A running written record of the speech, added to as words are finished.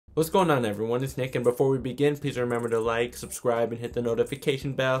What's going on, everyone? It's Nick, and before we begin, please remember to like, subscribe, and hit the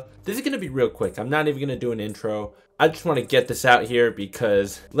notification bell. This is going to be real quick. I'm not even going to do an intro. I just want to get this out here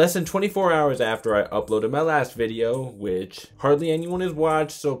because less than 24 hours after I uploaded my last video, which hardly anyone has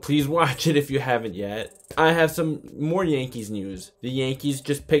watched, so please watch it if you haven't yet, I have some more Yankees news. The Yankees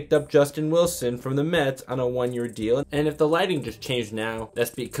just picked up Justin Wilson from the Mets on a 1-year deal, and if the lighting just changed now, that's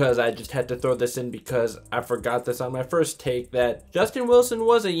because I just had to throw this in because I forgot this on my first take, that Justin Wilson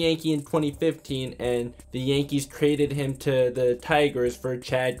was a Yankee in 2015, and the Yankees traded him to the Tigers for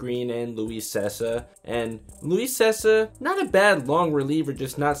Chad Green and Luis Cessa. And Luis Cessa, not a bad long reliever,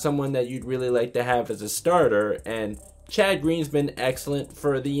 just not someone that you'd really like to have as a starter. And Chad Green's been excellent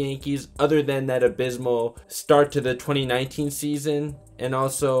for the Yankees, other than that abysmal start to the 2019 season and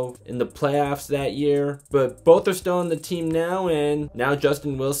also in the playoffs that year. But both are still on the team now, and now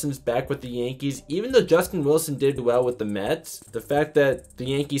Justin Wilson's back with the Yankees. Even though Justin Wilson did well with the Mets, the fact that the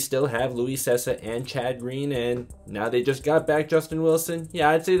Yankees still have Luis Cessa and Chad Green, and now they just got back Justin Wilson, yeah,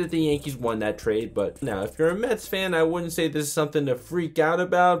 I'd say that the Yankees won that trade. But now, if you're a Mets fan, I wouldn't say this is something to freak out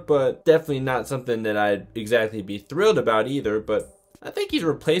about, but definitely not something that I'd exactly be thrilled about either. But I think he's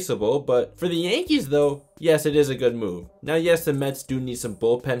replaceable. But for the Yankees, though, yes, it is a good move. Now, yes, the Mets do need some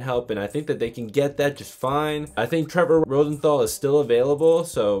bullpen help, and I think that they can get that just fine. I think Trevor Rosenthal is still available,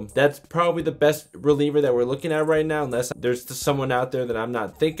 so that's probably the best reliever that we're looking at right now, unless there's someone out there that I'm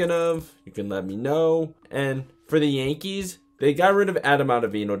not thinking of. You can let me know. And for the Yankees, they got rid of Adam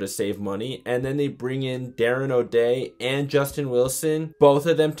Ottavino to save money, and then they bring in Darren O'Day and Justin Wilson. Both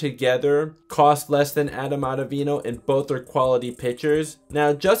of them together cost less than Adam Ottavino, and both are quality pitchers.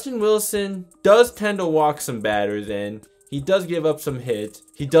 Now, Justin Wilson does tend to walk some batters, and he does give up some hits.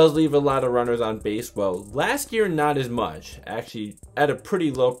 He does leave a lot of runners on base. Well, last year, not as much. Actually, at a pretty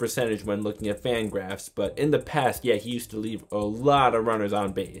low percentage when looking at Fangraphs. But in the past, yeah, he used to leave a lot of runners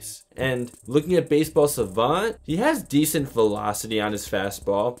on base. And looking at Baseball Savant, he has decent velocity on his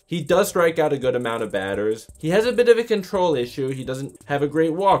fastball. He does strike out a good amount of batters. He has a bit of a control issue. He doesn't have a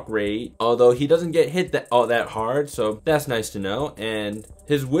great walk rate, although he doesn't get hit all that hard, so that's nice to know. And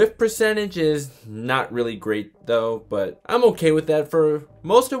his whiff percentage is not really great though, but I'm okay with that for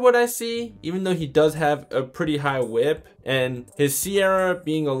most of what I see, even though he does have a pretty high whip, and his SIERA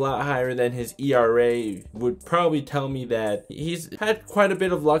being a lot higher than his ERA would probably tell me that he's had quite a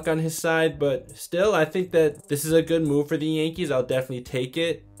bit of luck on his side. But still, I think that this is a good move for the Yankees. I'll definitely take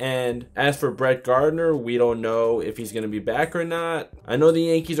it. And as for Brett Gardner, we don't know if he's going to be back or not. I know the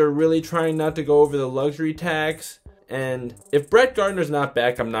Yankees are really trying not to go over the luxury tax. And if Brett Gardner's not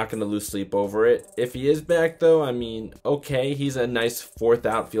back, I'm not going to lose sleep over it. If he is back, though, I mean, okay, he's a nice fourth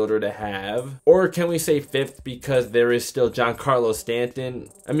outfielder to have. Or can we say fifth, because there is still Giancarlo Stanton.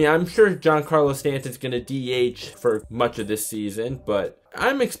 I mean, I'm sure Giancarlo Stanton's going to DH for much of this season, but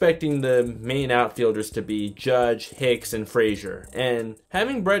I'm expecting the main outfielders to be Judge, Hicks, and Frazier. And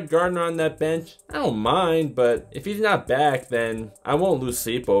having Brett Gardner on that bench, I don't mind, but if he's not back, then I won't lose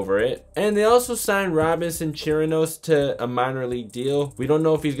sleep over it. And they also signed Robinson Chirinos to a minor league deal. We don't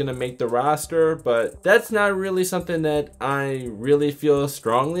know if he's going to make the roster, but that's not really something that I really feel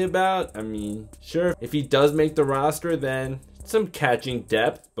strongly about. I mean, sure, if he does make the roster, then some catching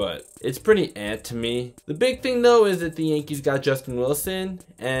depth, but it's pretty to me. The big thing though is that the Yankees got Justin Wilson,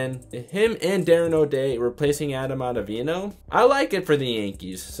 and him and Darren O'Day replacing Adam Ottavino. I like it for the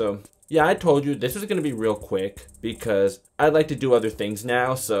Yankees. So yeah, I told you this was going to be real quick because I'd like to do other things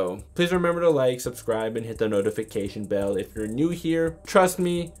now. So please remember to like, subscribe, and hit the notification bell if you're new here. Trust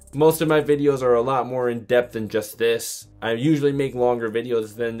me, most of my videos are a lot more in depth than just this. I usually make longer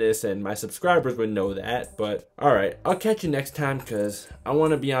videos than this, and my subscribers would know that. But alright, I'll catch you next time because I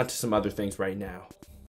want to be on to some other things right now.